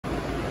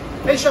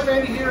Hey, Chef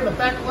Andy here in the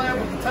back lab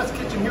with the test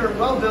kitchen here at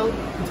Welbilt,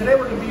 and today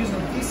we're going to be using a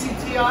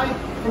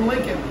DCTI from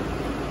Lincoln.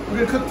 We're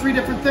going to cook 3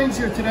 different things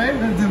here today. We're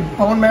going to do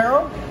bone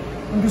marrow,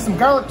 we're going to do some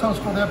garlic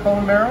toast for that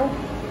bone marrow,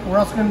 and we're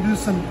also going to do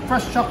some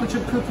fresh chocolate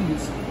chip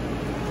cookies.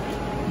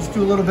 Just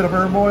do a little bit of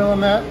herb oil on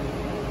that,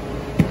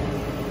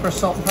 fresh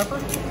salt and pepper.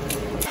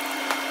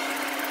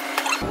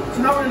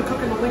 So now we're going to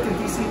cook in the Lincoln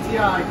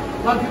DCTI.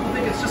 A lot of people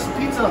think it's just a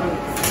pizza oven.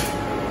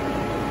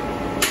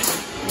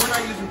 We're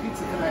not using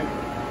pizza today.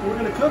 What we're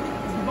going to cook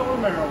is the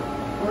bone marrow.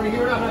 We're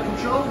here on our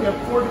control. We have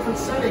 4 different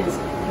settings.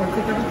 We're going to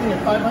cook everything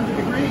at 500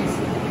 degrees.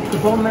 The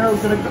bone marrow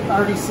is going to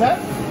already set.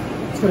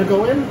 It's going to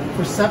go in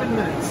for 7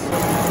 minutes.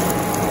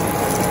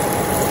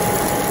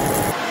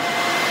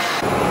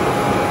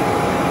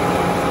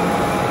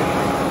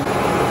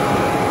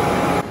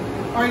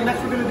 All right,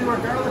 next we're going to do our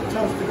garlic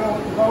toast to go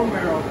with the bone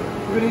marrow.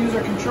 We're going to use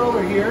our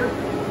controller here.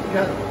 We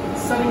got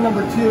setting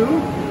number 2.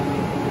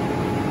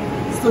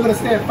 It's still going to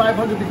stay at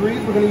 500 degrees.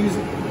 We're going to use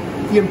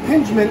the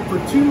impingement for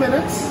 2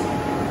 minutes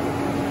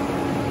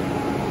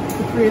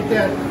to create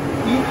that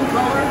even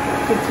color,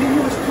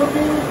 continuous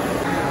cooking.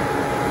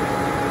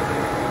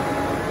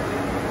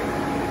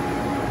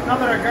 Now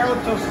that our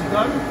garlic toast is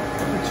done,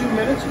 for 2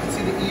 minutes, you can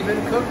see the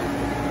even cook.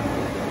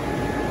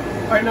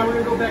 All right, now we're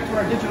going to go back to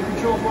our digital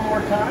controls one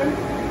more time.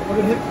 We're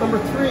going to hit number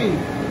 3.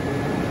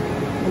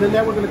 And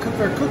then we're going to cook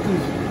our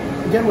cookies.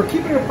 Again, we're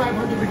keeping it at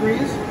 500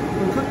 degrees.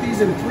 We're going to cook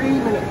these in 3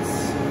 minutes.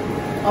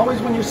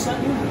 Always when you're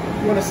setting,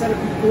 you want to set it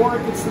before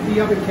it gets to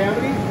the oven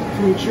cavity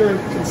to ensure a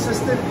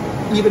consistent,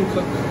 even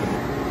cook.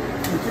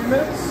 In 2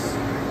 minutes,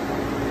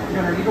 we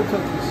got our even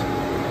cookies.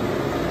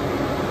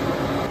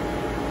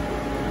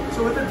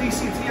 So with the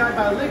DCTI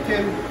by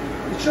Lincoln,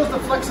 it shows the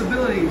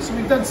flexibility. So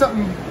we've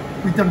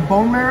done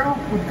bone marrow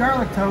with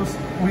garlic toast,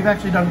 and we've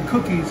actually done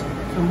cookies.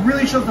 So it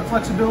really shows the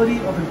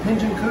flexibility of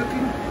impinging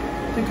cooking.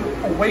 Think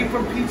away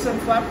from pizza and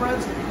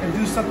flatbreads and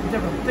do something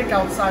different. Think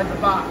outside the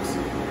box.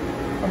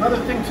 Another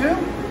thing too,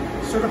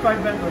 certified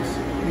ventless.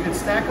 You can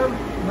stack them,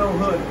 no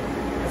hood.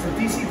 It's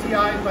a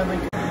DCTI by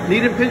Lincoln.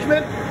 Need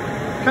impingement?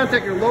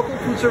 Contact your local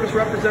food service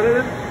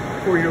representative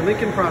for your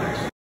Lincoln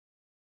products.